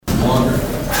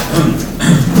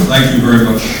Thank you very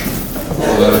much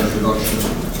for that introduction.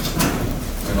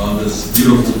 And on this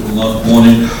beautiful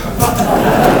morning,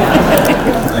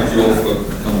 thank you all for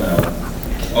coming out.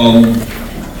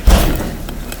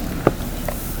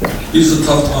 These are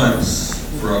tough times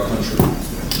for our country.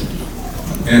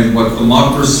 And what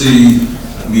democracy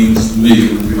means to me,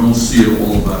 and we don't see it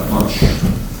all that much,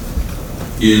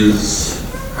 is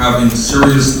having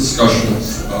serious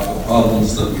discussions about the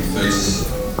problems that we face,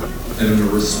 and in a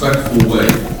respectful way,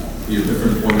 hear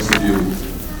different points of view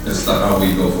as to how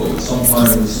we go forward.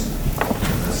 Sometimes,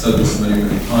 I've said this many,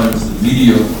 many times, the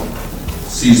media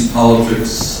sees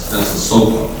politics as a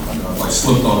soap opera. You know, if I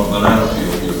slipped on a banana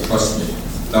peel, you'd trust me,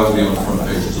 that would be on the front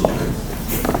pages of the paper.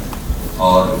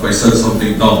 If I said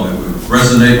something dumb, it would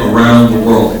resonate around the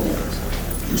world,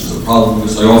 which is a problem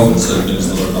because I often say things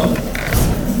that are dumb.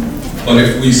 But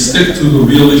if we stick to the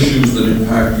real issues that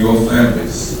impact your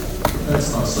families, that's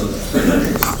not such a big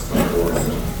interest.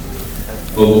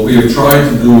 But what we have tried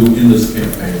to do in this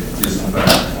campaign is, in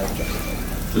fact,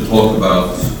 to talk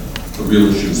about the real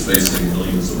issues facing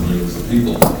millions and millions of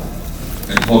people,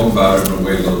 and talk about it in a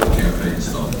way that the campaign is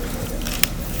done.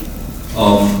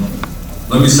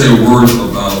 Let me say a word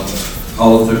about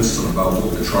politics and about what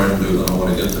we're trying to do, then I want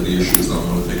to get to the issues, and I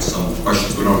want to take some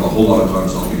questions. We don't have a whole lot of time,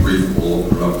 so I'll be brief, and we'll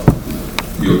open it up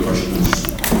for your questions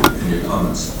and your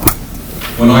comments.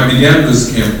 When I began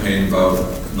this campaign about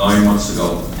 9 months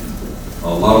ago, a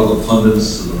lot of the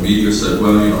pundits and the media said,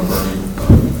 well, you know, Bernie,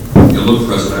 you look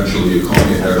presidential, you comb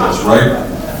your hair just right,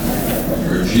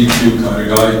 you're a GQ kind of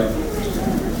guy,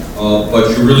 but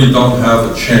you really don't have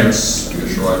a chance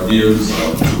because your ideas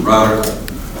are too radical.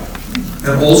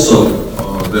 And also,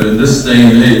 that in this day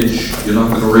and age, you're not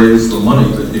going to raise the money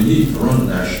that you need to run a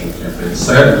national campaign.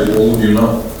 Sadly, all of you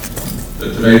know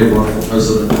that today to run for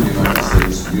president of the United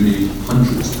States, you need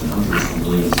hundreds and hundreds of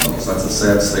millions of dollars. That's a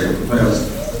sad state of affairs,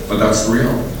 but that's the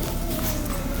reality.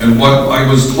 And what I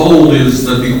was told is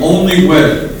that the only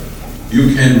way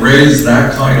you can raise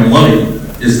that kind of money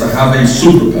is to have a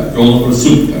super PAC. You all know what a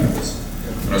super PAC is.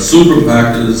 And a super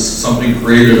PAC is something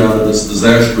created out of this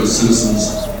disastrous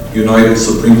Citizens United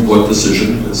Supreme Court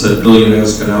decision that said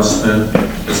billionaires can now spend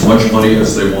as much money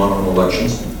as they want on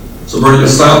elections. So we're going to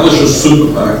establish a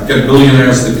super PAC, get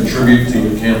billionaires to contribute to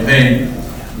your campaign,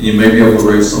 and you may be able to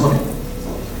raise some money.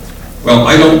 Well,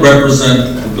 I don't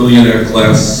represent the billionaire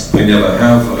class. I never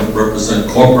have. I don't represent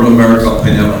corporate America. I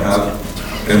never have.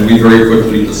 And we very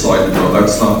quickly decided, no,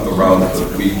 that's not the route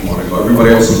that we want to go.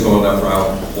 Everybody else is going that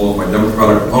route. All of my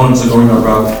Democratic opponents are going that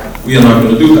route. We are not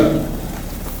going to do that.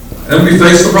 And we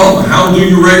face the problem. How do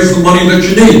you raise the money that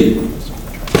you need?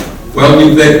 Well,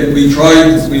 we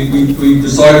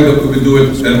decided that we would do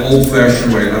it an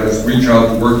old-fashioned way, that is, reach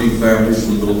out to working families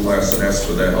in the middle class and ask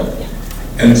for their help.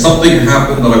 And something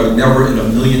happened that I would never in a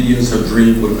million years have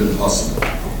dreamed would have been possible.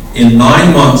 In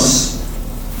 9 months,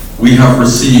 we have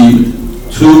received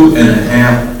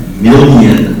 2.5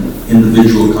 million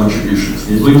individual contributions.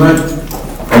 Can you believe that?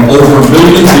 From over 1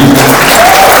 million people.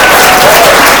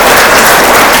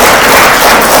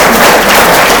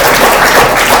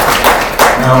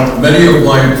 Now, many of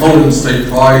my opponents take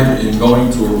pride in going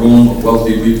to a room of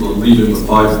wealthy people and leaving with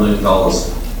 $5 million.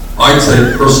 I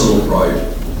take personal pride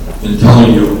in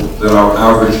telling you that our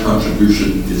average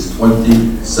contribution is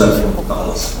 $27.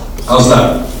 How's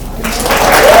that?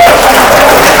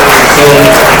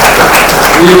 So,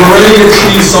 we have already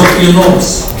achieved something enormous,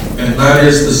 and that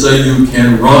is to say you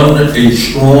can run a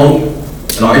strong,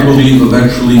 and I believe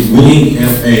eventually winning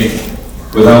campaign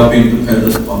without being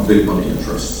dependent on big money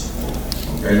interests.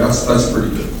 Okay, that's pretty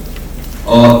good.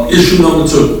 Issue number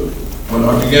 2. When I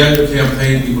began the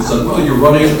campaign, people said, well, you're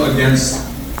running against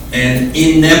an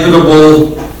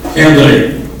inevitable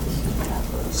candidate.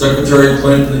 Secretary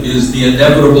Clinton is the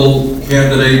inevitable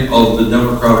candidate of the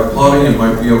Democratic Party and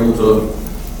might be able to,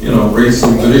 you know, raise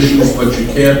some good issues, but you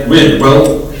can't win.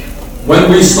 Well, when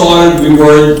we started, we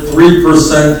were at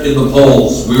 3% in the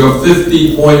polls. We were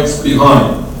 50 points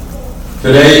behind.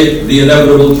 Today, the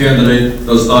inevitable candidate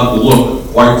does not look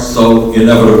quite so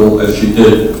inevitable as she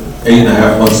did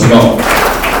 8.5 months ago.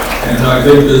 And I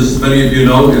think, as many of you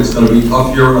know, it's going to be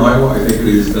tough here in Iowa. I think it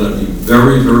is going to be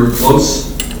very, very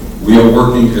close. We are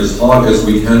working as hard as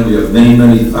we can. We have many,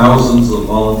 many thousands of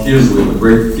volunteers. We have a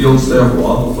great field staff. We're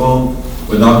on the phone.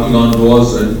 We're knocking on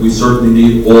doors, and we certainly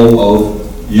need all of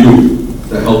you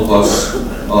to help us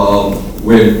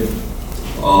win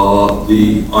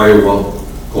the Iowa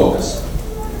caucus.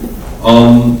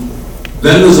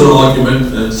 Then there's an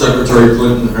argument, and Secretary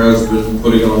Clinton has been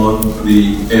putting on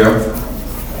the air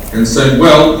and said,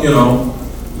 well, you know,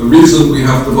 the reason we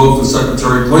have to vote for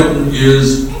Secretary Clinton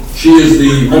is she is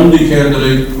the only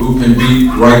candidate who can beat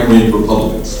right-wing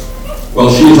Republicans. Well,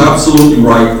 she is absolutely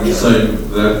right in saying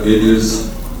that it is,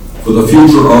 for the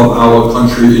future of our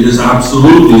country, it is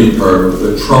absolutely imperative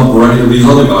that Trump or any of these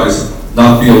other guys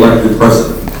not be elected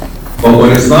president. But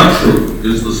what is not true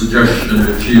is the suggestion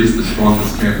that she is the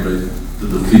strongest candidate to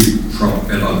defeat Trump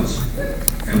and others.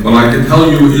 And what I can tell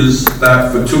you is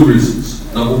that for two reasons.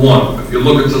 Number one, if you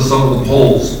look at just some of the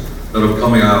polls that are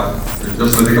coming out,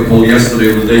 just I think a poll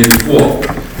yesterday or the day before,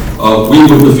 we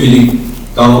were defeating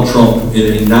Donald Trump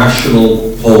in a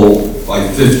national poll by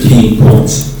 15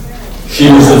 points. She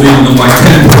was defeating him by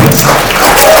 10 points.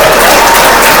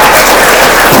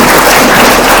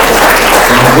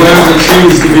 I'm glad that she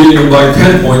was defeating him by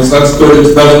 10 points. That's good.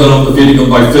 It's better than I'm defeating him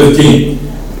by 15.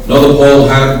 Another poll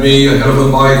had me ahead of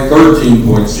him by 13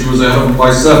 points. She was ahead of him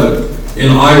by 7.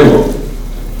 In Iowa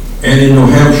and in New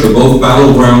Hampshire, both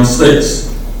battleground states,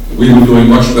 we were doing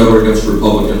much better against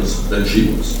Republicans than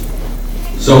she was.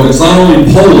 So it's not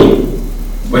only polling,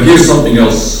 but here's something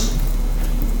else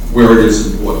where it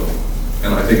is important,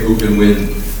 and I think who can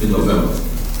win in November.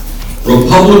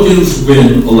 Republicans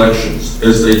win elections,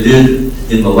 as they did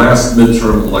in the last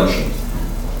midterm election,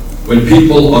 when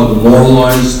people are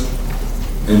demoralized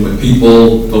and when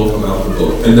people don't come out to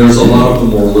vote. And there's a lot of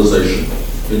demoralization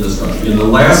in this country. In the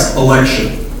last election,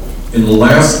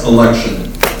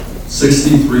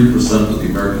 63% of the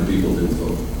American people didn't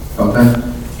vote. Okay?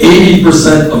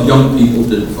 80% of young people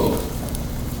didn't vote.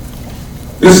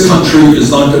 This country is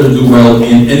not going to do well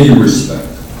in any respect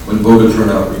when voter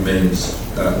turnout remains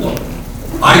that low.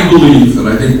 I believe, and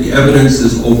I think the evidence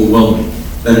is overwhelming,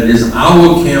 that it is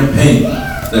our campaign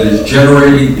that is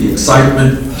generating the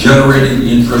excitement, generating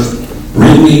the interest,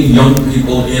 bringing young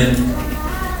people in,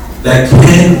 that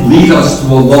can lead us to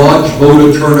a large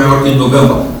voter turnout in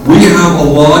November. We have a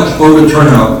large voter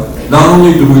turnout. Not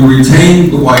only do we retain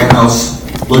the White House,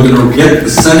 we're going to get the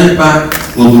Senate back,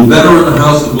 we'll do better in the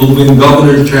House, and we'll win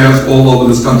governor's chairs all over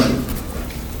this country.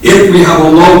 If we have a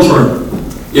low turnout,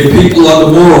 if people are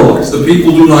demoralized, if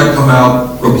people do not come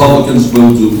out, Republicans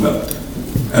will do better.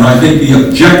 And I think the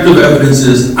objective evidence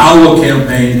is our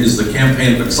campaign is the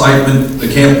campaign of excitement, the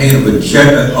campaign of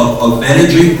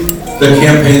energy, the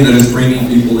campaign that is bringing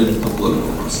people into the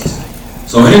political process.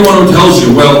 So anyone who tells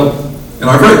you, well, and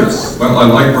I've read this, well, I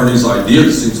like Bernie's idea,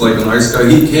 seems like a nice guy,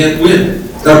 he can't win.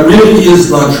 That really is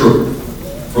not true.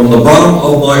 From the bottom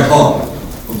of my heart,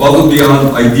 above and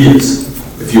beyond ideas,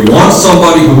 if you want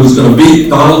somebody who is going to beat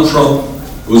Donald Trump,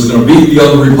 who is going to beat the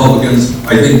other Republicans,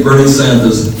 I think Bernie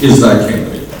Sanders is that candidate.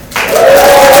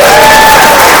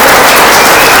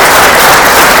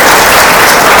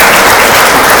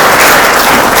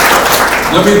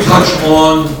 Let me touch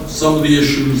on some of the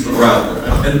issues that are out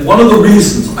there. And one of the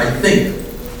reasons I think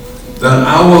that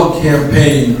our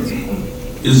campaign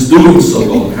is doing so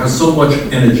well and has so much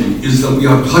energy is that we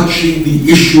are touching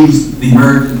the issues the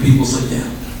American people say, yeah,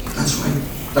 that's right.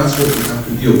 That's what we have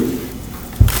to deal with.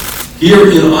 Here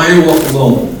in Iowa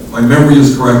alone, my memory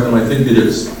is correct, and I think it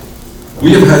is,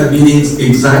 we have had meetings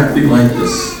exactly like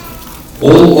this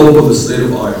all over the state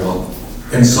of Iowa,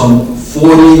 and some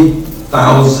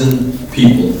 40,000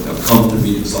 people have come to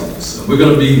meetings like this. And we're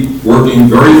going to be working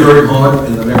very, very hard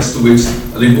in the next 2 weeks.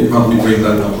 I think we'll probably bring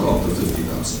that number up to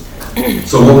 50,000.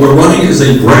 So what we're running is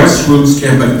a grassroots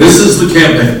campaign. This is the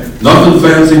campaign. Nothing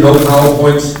fancy, no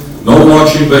PowerPoints, no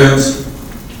marching bands.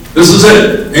 This is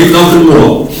it. Ain't nothing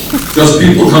more. Just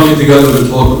people coming together to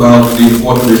talk about the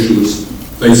important issues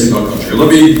facing our country. Let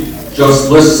me just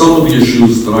list some of the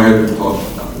issues that I have been talking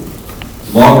about.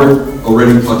 Margaret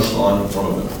already touched on one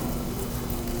of them.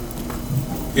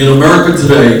 In America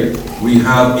today, we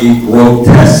have a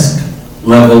grotesque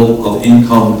level of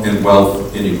income and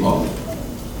wealth inequality.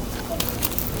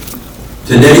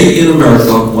 Today in America,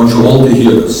 I want you all to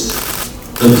hear this,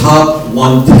 the top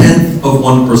 1/10 of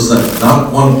 1%,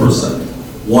 not 1%,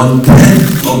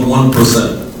 1/10 of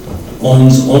 1%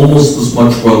 owns almost as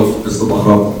much wealth as the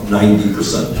bottom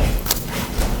 90%.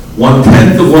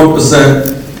 1/10 of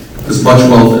 1% as much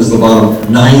wealth as the bottom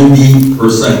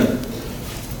 90%.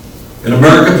 In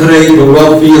America today, the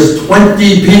wealthiest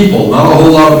 20 people, not a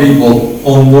whole lot of people,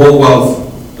 own more wealth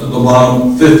than the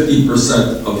bottom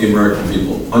 50% of the American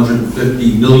people.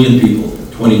 150 million people,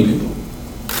 20 people.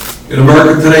 In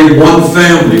America today, one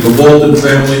family, the Walton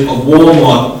family of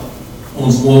Walmart,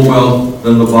 owns more wealth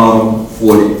than the bottom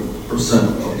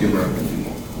 40% of the American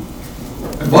people.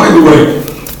 And by the way,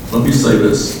 let me say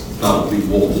this about the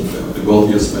Walton family, the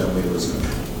wealthiest family in this country.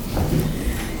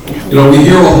 You know, we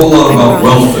hear a whole lot about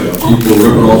welfare. People are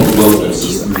ripping off the welfare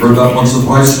system. You've heard that once or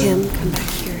twice?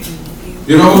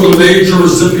 You know who the major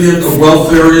recipient of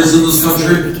welfare is in this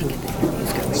country?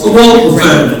 It's It's the Walton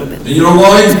family. And you know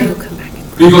why?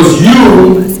 Because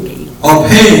you are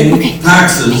paying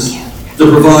taxes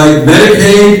to provide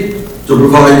Medicaid, to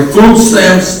provide food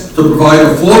stamps, to provide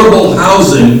affordable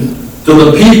housing to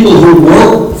the people who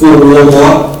work for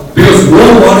Walmart, because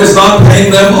Walmart is not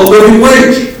paying them a living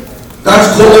wage.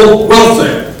 That's called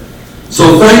welfare.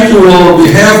 So thank you all on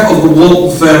behalf of the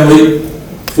Walton family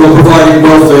for providing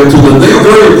welfare to them. They are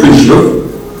very appreciative.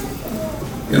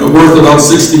 Worth about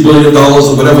 $60 billion or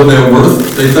whatever they're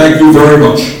worth. They thank you very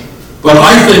much. But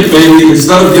I think maybe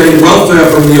instead of getting welfare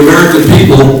from the American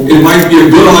people, it might be a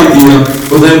good idea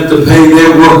for them to pay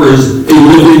their workers a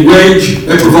living wage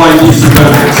and provide decent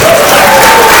benefits.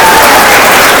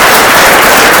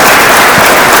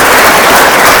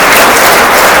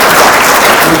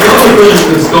 And the other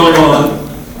thing that's going on,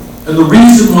 and the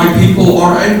reason why people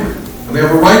are angry, and they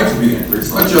have a right to be angry,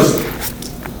 it's not just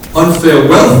unfair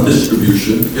wealth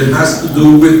distribution, it has to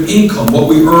do with income, what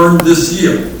we earned this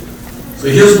year. So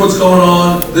here's what's going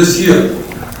on this year.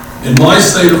 In my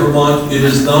state of Vermont, it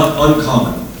is not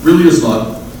uncommon, really is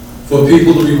not, for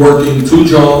people to be working 2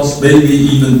 jobs, maybe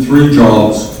even 3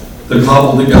 jobs, to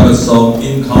cobble together some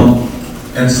income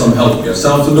and some health care.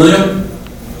 Sound familiar?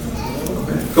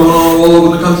 Okay. Going on all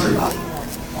over the country.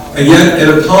 And yet, at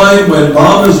a time when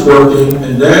mom is working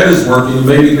and dad is working, and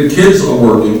maybe the kids are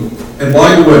working, and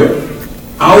by the way,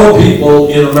 our people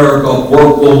in America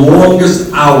work the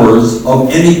longest hours of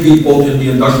any people in the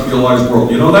industrialized world.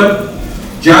 You know that?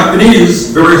 Japanese,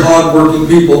 very hard-working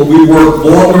people, we work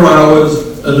longer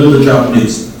hours than do the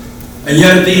Japanese. And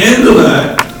yet at the end of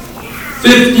that,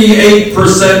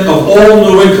 58% of all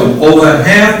new income, over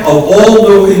half of all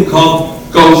new income,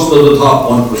 goes to the top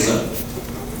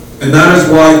 1%. And that is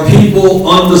why people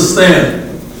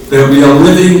understand that we are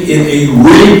living in a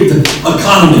rigged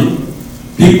economy.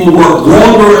 People work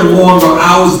longer and longer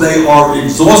hours. They are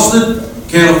exhausted,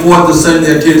 can't afford to send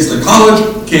their kids to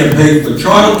college, can't pay for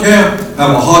child care,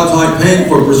 have a hard time paying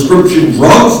for prescription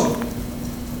drugs.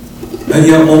 And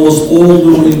yet almost all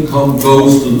new income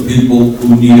goes to the people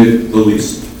who need it the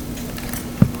least.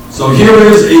 So here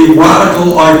is a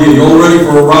radical idea. You all ready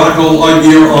for a radical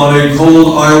idea on a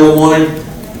cold Iowa morning?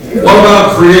 What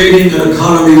about creating an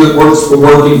economy that works for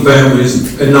working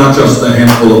families and not just a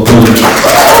handful of billionaires?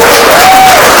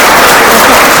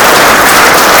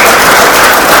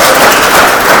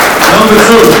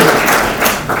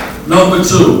 Number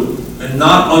two, and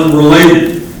not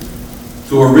unrelated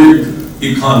to a rigged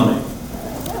economy,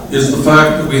 is the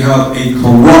fact that we have a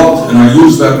corrupt, and I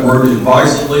use that word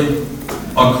advisedly,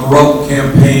 a corrupt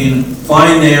campaign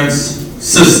finance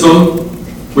system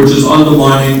which is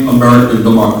undermining American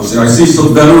democracy. I see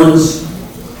some veterans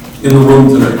in the room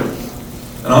today,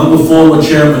 and I'm the former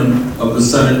chairman of the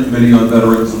Senate Committee on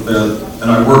Veterans Affairs, and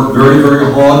I work very,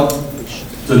 very hard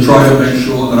to try to make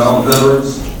sure that our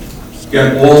veterans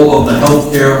get all of the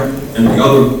health care and the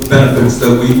other benefits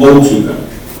that we owe to them,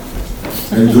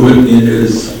 and do it in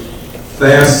as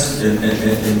fast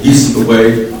and decent a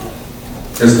way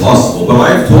as possible. But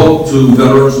I've talked to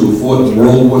veterans who fought in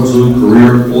World War II,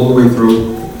 Korea, all the way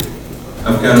through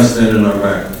Afghanistan and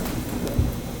Iraq.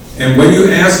 And when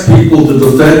you ask people to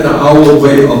defend our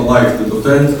way of life, to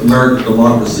defend American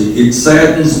democracy, it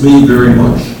saddens me very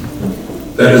much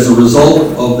that as a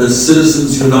result of this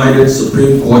Citizens United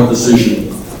Supreme Court decision,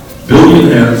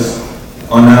 billionaires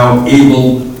are now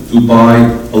able to buy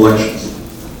elections.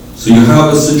 So you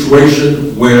have a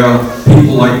situation where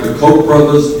people like the Koch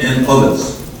brothers and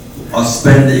others are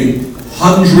spending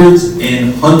hundreds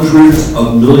and hundreds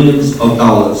of millions of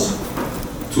dollars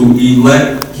to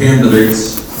elect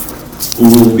candidates who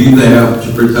will be there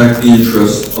to protect the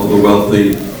interests of the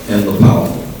wealthy and the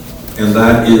powerful. And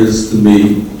that is, to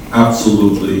me,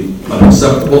 absolutely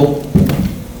unacceptable.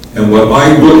 And what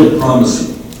I will promise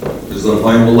you is that if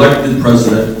I'm elected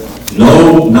president,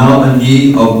 no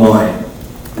nominee of mine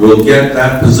will get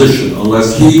that position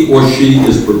unless he or she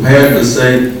is prepared to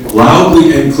say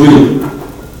loudly and clearly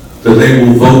that they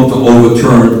will vote to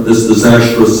overturn this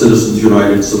disastrous Citizens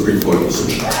United Supreme Court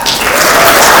decision.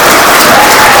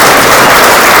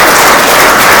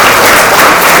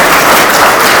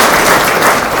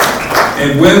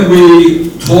 And when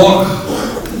we talk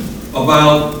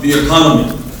about the economy,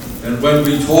 and when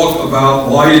we talk about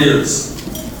why it is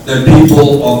that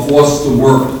people are forced to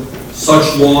work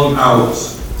such long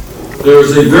hours, there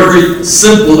is a very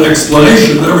simple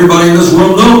explanation that everybody in this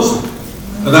room knows.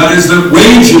 And that is that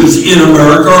wages in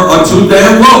America are too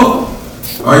damn low.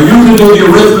 You can do the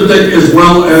arithmetic as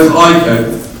well as I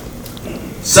can.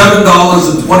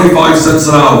 $7.25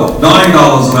 an hour, $9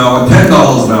 an hour,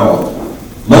 $10 an hour.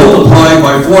 Multiplied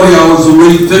by 40 hours a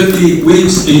week, 50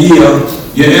 weeks a year,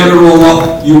 You add it all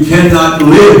up, you cannot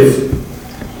live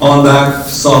on that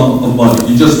sum of money.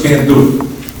 You just can't do it.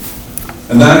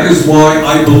 And that is why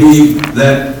I believe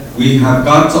that we have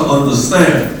got to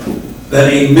understand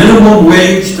that a minimum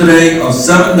wage today of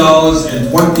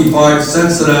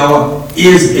 $7.25 an hour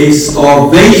is a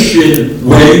starvation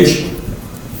wage.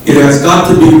 It has got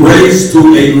to be raised to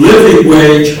a living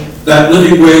wage. That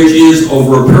living wage is,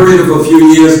 over a period of a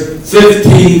few years,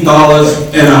 $15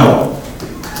 an hour.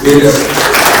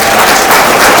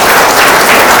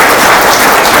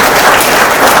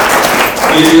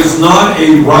 It is not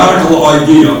a radical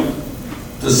idea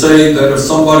to say that if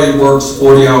somebody works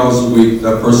 40 hours a week,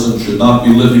 that person should not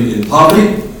be living in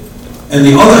poverty. And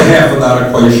the other half of that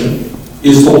equation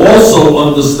is to also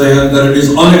understand that it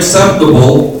is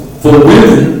unacceptable for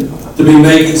women to be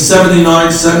making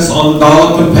 79 cents on the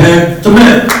dollar compared to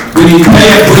men. We need pay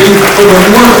equity for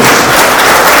women workers.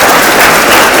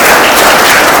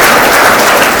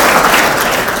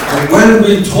 And when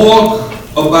we talk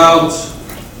about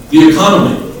the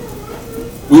economy,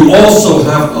 we also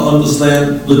have to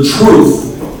understand the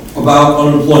truth about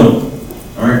unemployment.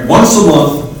 All right, once a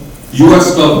month, the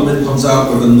U.S. government comes out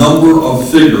with a number of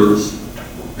figures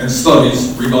and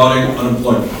studies regarding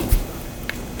unemployment.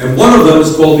 And one of them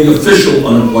is called the official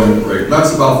unemployment rate.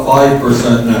 That's about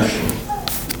 5% nationally.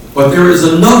 But there is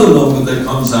another number that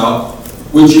comes out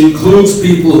which includes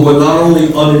people who are not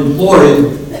only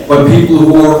unemployed, but people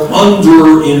who are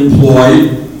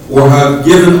underemployed or have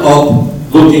given up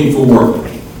looking for work.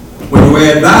 When you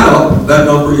add that up, that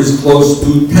number is close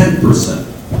to 10%.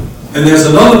 And there's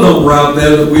another number out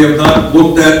there that we have not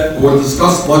looked at or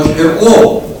discussed much at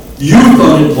all. Youth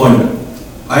unemployment.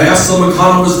 I asked some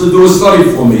economists to do a study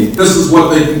for me. This is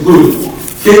what they concluded.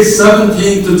 Kids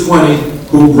 17 to 20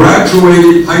 who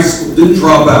graduated high school, didn't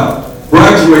drop out,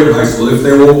 graduated high school, if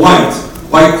they were white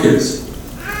kids.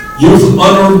 Youth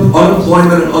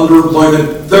unemployment and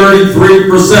underemployment,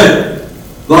 33%.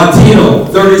 Latino,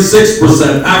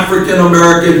 36%. African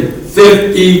American,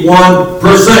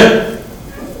 51%.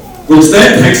 Which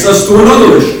then takes us to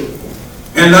another issue.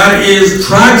 And that is,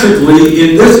 tragically,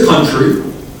 in this country,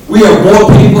 we have more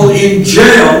people in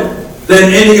jail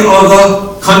than any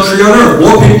other country on earth.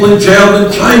 More people in jail than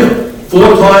China,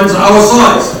 4 times our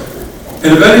size.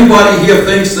 And if anybody here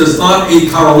thinks there's not a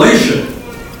correlation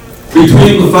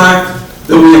between the fact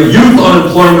that we have youth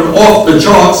unemployment off the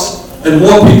charts and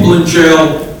more people in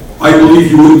jail, I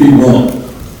believe you would be wrong.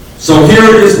 So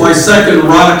here is my second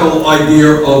radical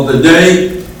idea of the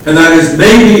day, and that is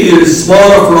maybe it is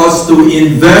smarter for us to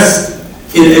invest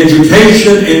in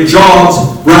education and jobs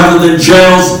rather than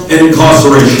jails and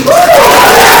incarceration.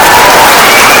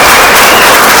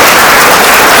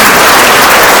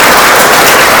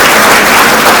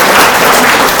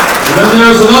 And then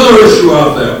there's another issue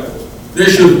out there. The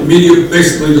issue the media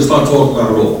basically does not talk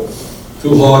about at all.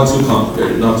 Too hard, too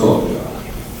complicated, not talking about.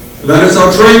 And that is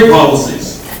our trade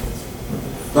policies.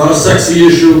 Not a sexy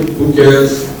issue, who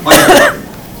cares?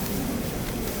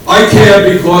 I care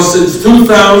because since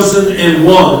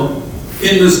 2001,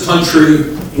 in this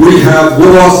country, we have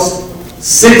lost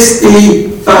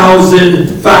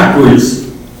 60,000 factories.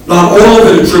 Not all of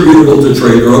it attributable to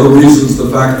trade. There are other reasons the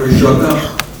factories shut down.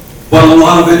 But a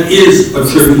lot of it is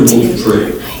attributable to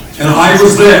trade. And I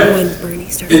was there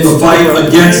in the fight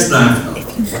against NAFTA,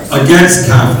 against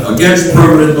CAFTA, against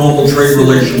permanent normal trade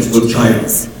relations with China.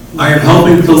 I am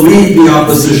helping to lead the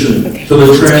opposition to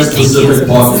the Trans-Pacific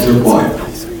Partnership. Why?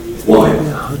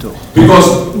 Because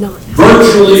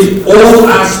virtually all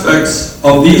aspects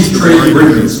of these trade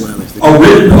agreements are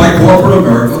written by corporate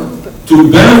America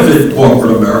to benefit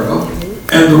corporate America,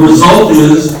 and the result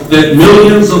is that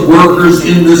millions of workers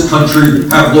in this country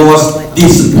have lost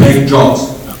decent paying jobs.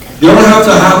 You don't have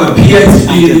to have a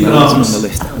PhD in economics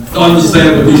to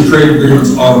understand what these trade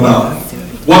agreements are about.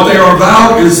 What they are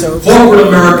about is corporate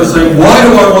America saying, why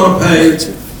do I want to pay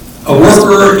a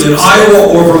worker in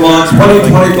Iowa or Vermont $20,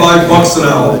 $25 an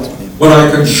hour when I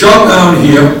can shut down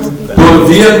here, go to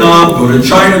Vietnam, go to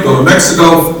China, go to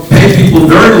Mexico, pay people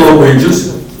very low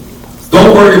wages,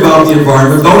 don't worry about the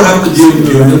environment, don't have to deal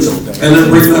with unions, and then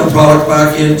bring that product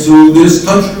back into this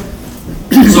country.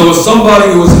 So as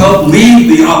somebody who has helped lead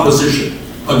the opposition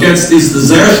against these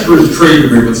disastrous trade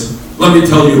agreements, let me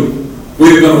tell you,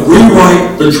 we are going to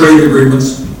rewrite the trade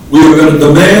agreements. We are going to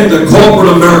demand that corporate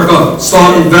America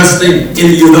start investing in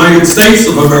the United States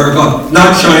of America,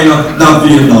 not China, not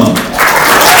Vietnam.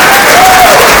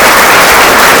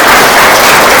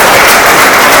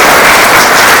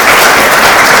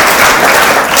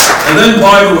 And then,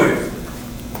 by the way,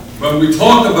 when we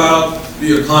talk about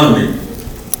the economy,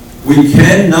 we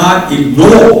cannot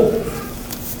ignore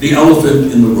the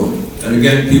elephant in the room. And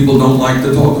again, people don't like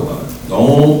to talk about it.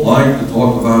 Don't like to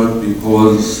talk about it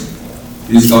because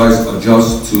these guys are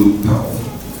just too powerful.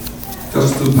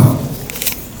 Just too powerful.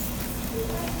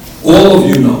 All of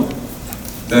you know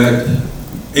that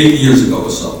 8 years ago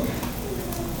or so,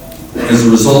 as a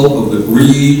result of the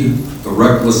greed, the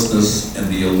recklessness, and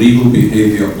the illegal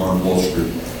behavior on Wall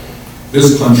Street,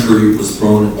 this country was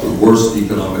thrown into the worst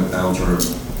economic downturn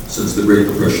since the Great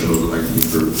Depression of the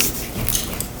 1930s.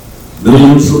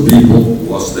 Millions of people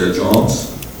lost their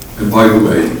jobs, and by the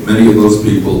way, many of those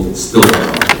people still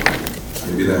have jobs.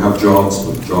 Maybe they have jobs,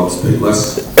 but the jobs pay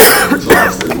less than the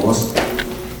jobs they lost.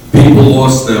 People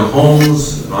lost their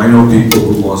homes, and I know people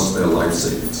who lost their life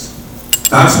savings.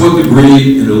 That's what the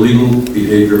greed and illegal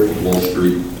behavior of Wall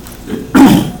Street did.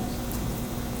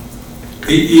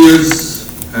 8 years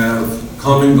have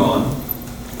come and gone,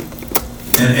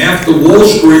 and after Wall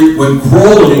Street went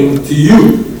crawling to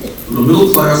you, to the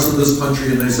middle class of this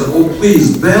country, and they said, oh,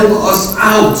 please bail us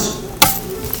out.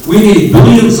 We need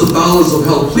billions of dollars of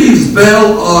help. Please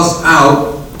bail us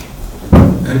out.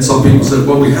 And some people said,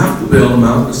 well, we have to bail them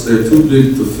out because they're too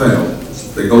big to fail.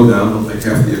 If they go down, they'll take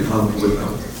half the economy with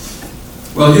them.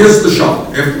 Well, here's the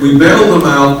shock. After we bailed them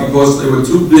out because they were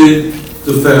too big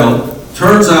to fail,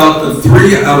 turns out that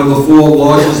 3 out of the 4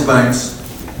 largest banks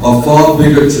are far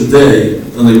bigger today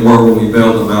than they were when we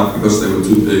bailed them out because they were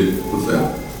too big to fail.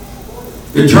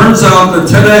 It turns out that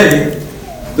today,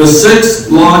 the 6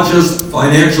 largest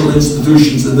financial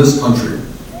institutions in this country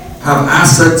have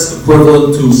assets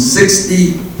equivalent to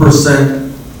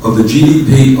 60% of the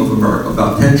GDP of America,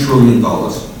 about $10 trillion.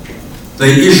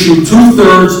 They issue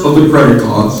 2/3 of the credit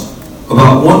cards,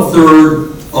 about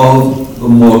 1/3 of the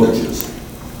mortgages.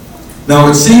 Now,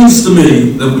 it seems to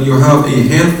me that when you have a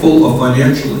handful of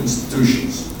financial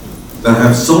institutions that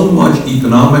have so much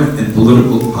economic and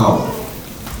political power,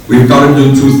 we've got to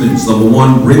do 2 things. Number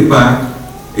one, bring back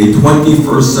a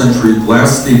 21st century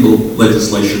Glass-Steagall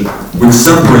legislation which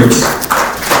separates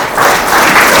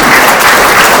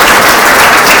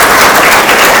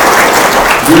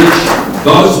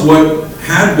does what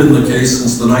had been the case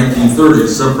since the 1930s,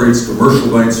 separates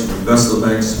commercial banks from investor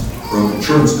banks from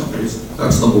insurance companies.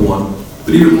 That's number one.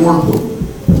 But even more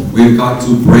important, we've got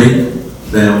to break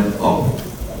them up.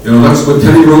 You know, that's what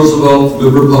Teddy Roosevelt, the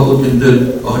Republican,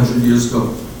 did 100 years ago.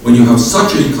 When you have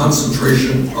such a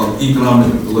concentration of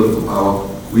economic and political power,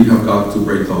 we have got to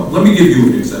break them up. Let me give you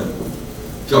an example.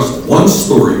 Just one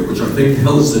story, which I think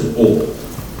tells it all,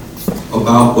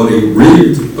 about what a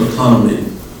rigged economy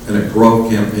and a corrupt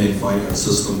campaign finance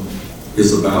system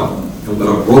is about, and what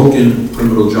a broken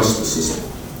criminal justice system,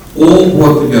 all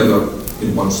brought together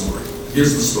in one story.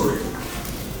 Here's the story.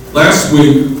 Last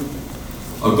week,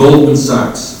 Goldman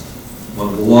Sachs, one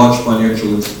of the large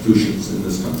financial institutions in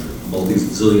this country, a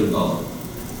multi-zillion-dollar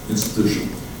institution,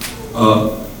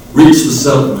 reached a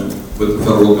settlement with the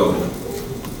federal government.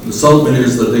 And the settlement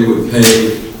is that they would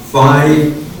pay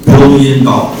 $5 billion,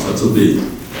 that's a B,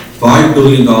 $5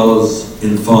 billion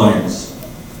in fines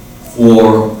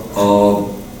for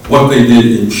what they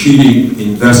did in cheating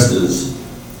investors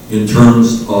in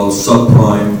terms of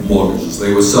subprime mortgages.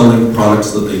 They were selling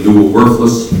products that they knew were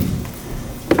worthless,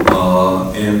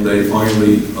 and they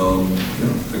finally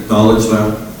acknowledged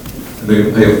that, and they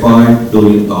would pay a $5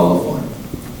 billion fine.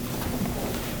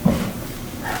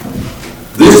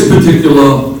 This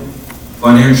particular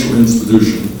financial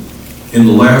institution, in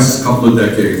the last couple of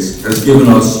decades, has given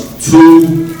us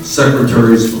 2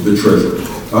 secretaries of the Treasury.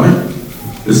 Got it?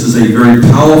 This is a very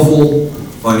powerful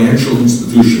financial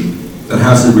institution that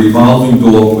has a revolving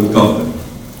door with government.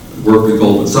 They work with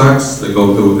Goldman Sachs, they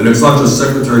go to, and it's not just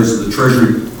secretaries of the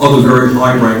Treasury, other very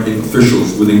high-ranking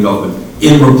officials within government,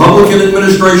 in Republican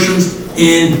administrations,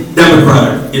 in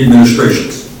Democratic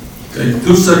administrations. Okay,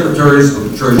 2 secretaries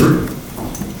of the Treasury.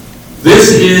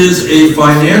 This is a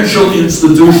financial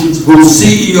institution whose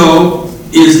CEO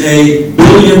is a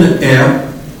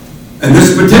billionaire, and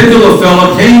this particular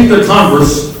fellow came to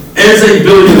Congress as a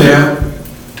billionaire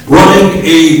running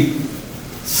a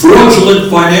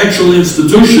fraudulent financial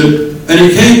institution, and he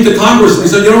came to Congress and he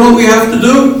said, you know what we have to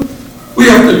do? We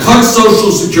have to cut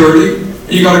Social Security,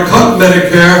 and you got to cut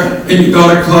Medicare, and you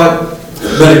got to cut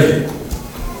Medicaid.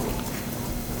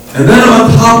 And then on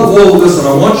top of all of this, and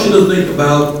I want you to think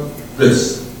about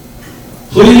this,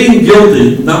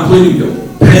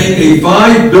 paying a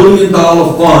 $5 billion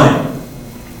fine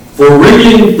for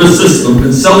rigging the system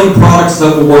and selling products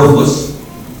that were worthless.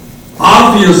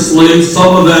 Obviously,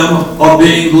 some of them are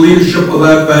being, the leadership of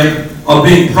that bank are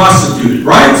being prosecuted,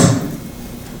 right?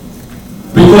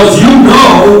 Because you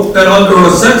know that under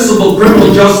a sensible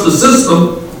criminal justice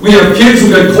system, we have kids who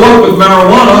get caught with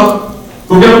marijuana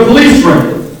who get a police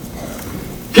record.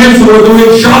 Kids who are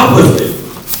doing shoplifting,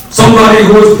 somebody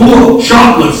who is poor,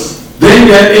 shoplifts, they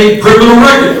get a criminal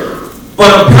record.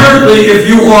 But apparently, if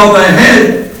you are the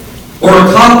head or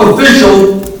a top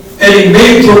official at a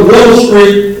major Wall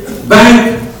Street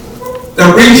bank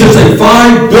that reaches a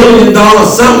 $5 billion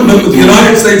settlement with the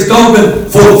United States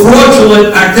government for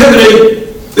fraudulent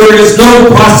activity, there is no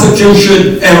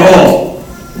prosecution at all.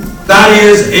 That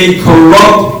is a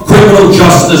corrupt criminal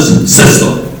justice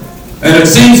system. And it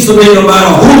seems to me, no matter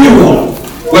who you are,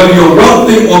 whether you're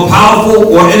wealthy or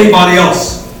powerful or anybody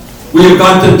else, we have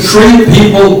got to treat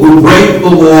people who break the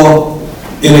law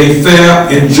in a fair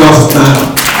and just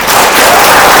manner.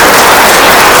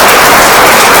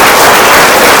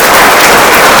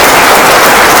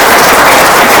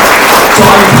 So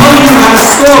I'm telling you that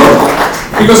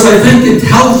story because I think it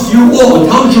tells you all. It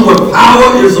tells you what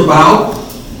power is about.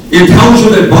 It tells you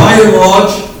that by and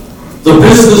large, the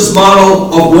business model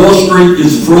of Wall Street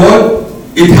is fraud.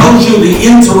 It tells you the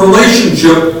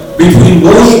interrelationship between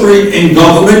Wall Street and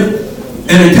government.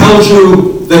 And it tells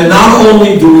you that not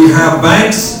only do we have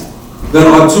banks that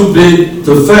are too big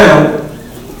to fail,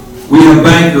 we have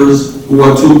bankers who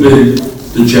are too big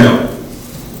to jail.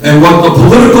 And what the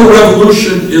political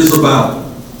revolution is about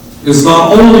is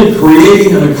not only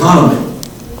creating an economy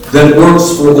that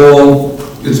works for all,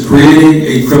 it's creating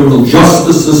a criminal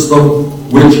justice system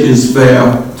which is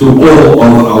fair to all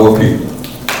of our people.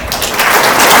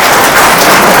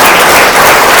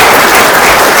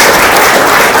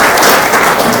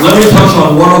 Let me touch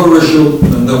on one other issue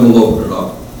and then we'll open it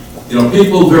up. You know,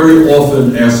 people very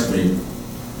often ask me,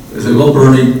 they say, well,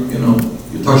 Bernie, you know,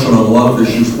 you touch on a lot of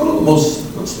issues.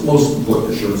 What's the most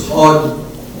important issue? It's hard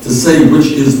to say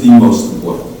which is the most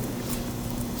important.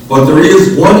 But there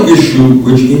is one issue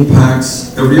which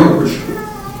impacts every other issue.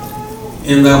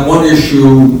 And that one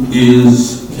issue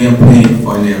is campaign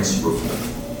finance reform.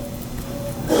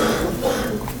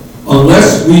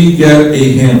 Unless we get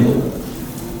a handle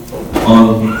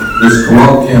on this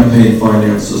corrupt campaign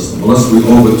finance system, unless we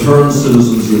overturn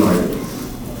Citizens United,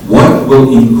 what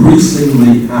will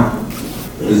increasingly happen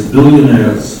is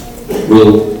billionaires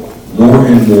will more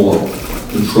and more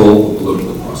control the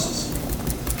political process.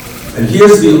 And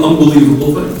here's the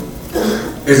unbelievable thing.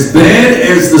 As bad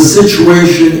as the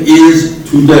situation is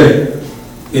today,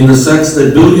 in the sense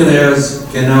that billionaires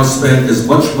can now spend as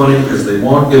much money as they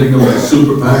want, giving them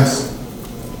super PACs,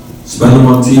 spend them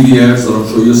on TV ads that I'm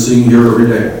sure you're seeing here every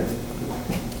day.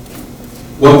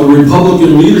 What the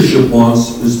Republican leadership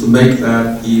wants is to make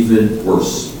that even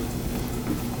worse.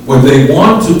 What they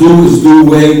want to do is do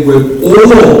away with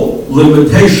all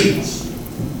limitations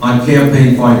on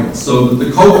campaign finance, so that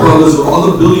the Koch brothers or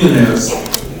other billionaires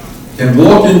can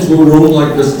walk into a room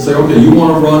like this and say, okay, you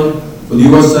want to run for the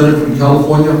U.S. Senate from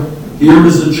California? Here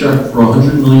is a check for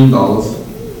 $100 million.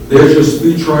 There's your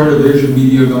speechwriter, there's your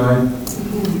media guy,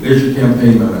 there's your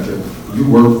campaign manager. You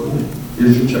work for me.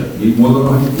 Here's your check. You need more than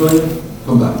 $100 million?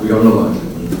 Come back. We got another $100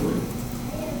 million for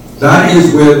you. That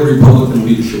is where the Republican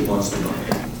leadership wants to go.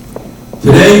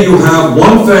 Today you have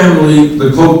one family,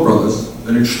 the Koch brothers,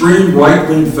 an extreme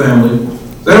right-wing family.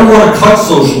 They don't want to cut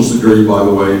Social Security, by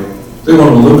the way. They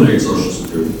want to eliminate Social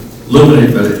Security,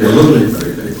 eliminate Medicare, eliminate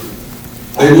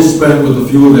Medicaid. They will spend with a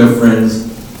few of their friends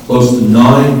close to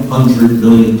 $900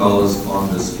 million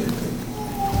on this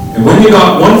campaign. And when you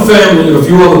got one family and a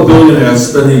few other billionaires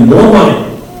spending more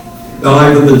money than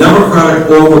either the Democratic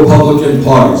or Republican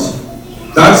parties,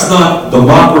 that's not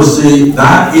democracy,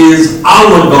 that is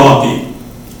oligarchy.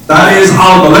 That is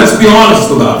oligarchy. Let's be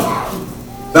honest about it.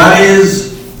 That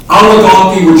is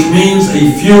oligarchy, which means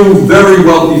a few very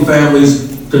wealthy families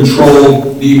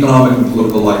control the economic and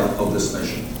political life of this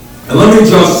nation. And let me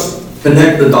just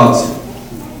connect the dots here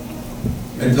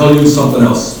and tell you something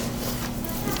else.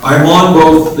 I'm on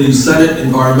both the Senate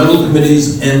Environmental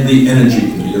Committees and the Energy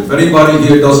Committee. If anybody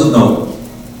here doesn't know,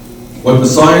 what the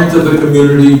scientific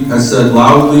community has said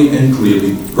loudly and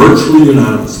clearly, virtually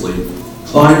unanimously,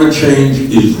 climate change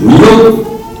is real.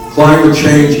 Climate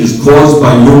change is caused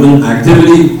by human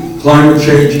activity. Climate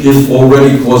change is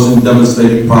already causing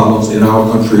devastating problems in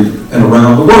our country and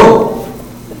around the world.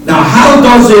 Now, how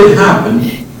does it happen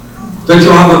that you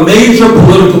have a major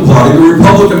political party, the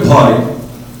Republican Party,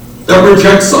 that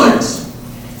rejects science?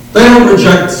 They don't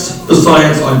reject the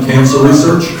science on cancer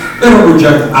research. They don't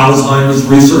reject Alzheimer's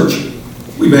research.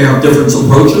 We may have different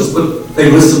approaches, but they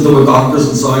listen to what doctors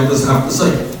and scientists have to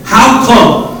say. How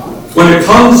come, when it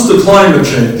comes to climate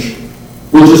change,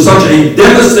 which is such a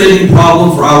devastating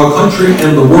problem for our country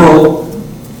and the world,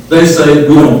 they say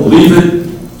we don't believe it,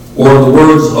 or in the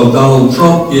words of Donald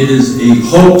Trump, it is a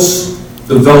hoax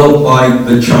developed by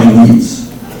the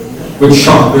Chinese. which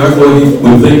shocked me. I thought he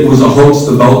would think it was a hoax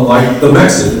developed by the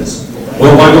Mexicans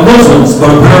or by the Muslims, but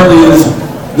apparently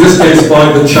in this case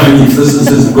by the Chinese. This is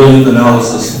his brilliant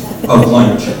analysis of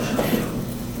climate change.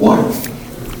 Why?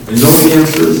 And you know what the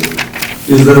answer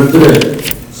is that today,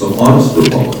 some honest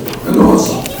Republican, and there are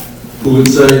some, who would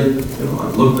say,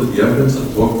 I've looked at the evidence,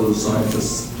 I've talked to the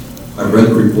scientists, I've read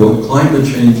the report, climate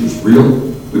change is real,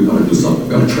 we've got to do something,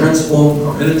 we've got to transform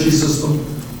our energy system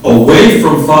away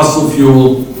from fossil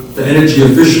fuel to energy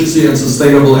efficiency and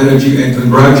sustainable energy, and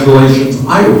congratulations,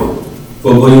 Iowa,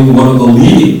 for being one of the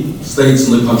leading states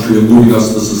in the country in moving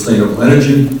us to sustainable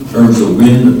energy in terms of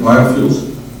wind and biofuels.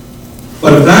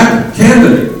 But if that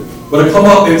candidate were to come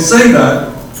up and say that,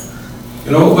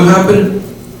 you know what would happen?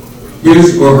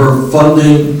 His or her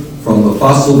funding from the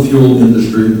fossil fuel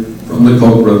industry, from the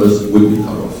Koch brothers, would be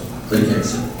cut off. They can't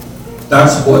see it.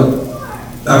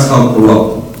 That's how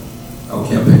corrupt our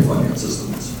campaign finance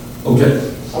system is. Okay.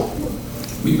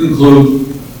 We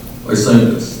conclude by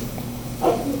saying this.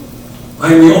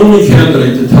 I am the only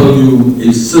candidate to tell you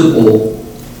a simple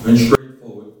and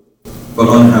straightforward but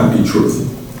unhappy truth.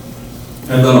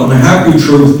 And that unhappy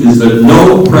truth is that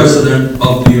no president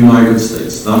of the United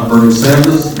States, not Bernie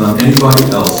Sanders, not anybody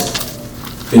else,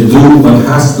 can do what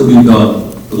has to be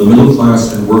done for the middle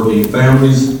class and working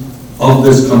families of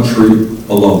this country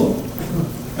alone.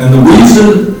 And the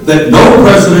reason that no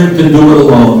president can do it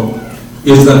alone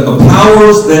is that the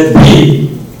powers that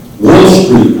be, Wall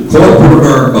Street, corporate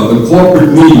America, the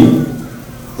corporate media,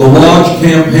 the large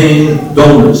campaign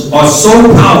donors, are so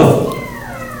powerful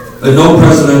that no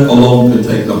president alone can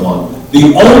take them on.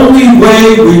 The only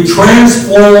way we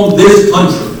transform this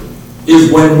country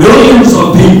is when millions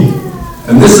of people,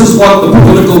 and this is what the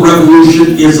political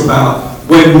revolution is about,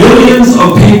 when millions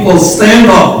of people stand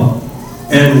up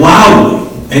and loudly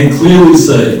and clearly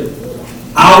say,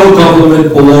 our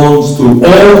government belongs to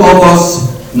all of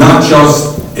us, not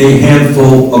just a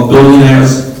handful of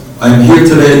billionaires. I'm here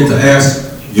today to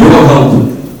ask your help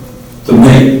to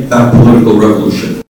make that political revolution.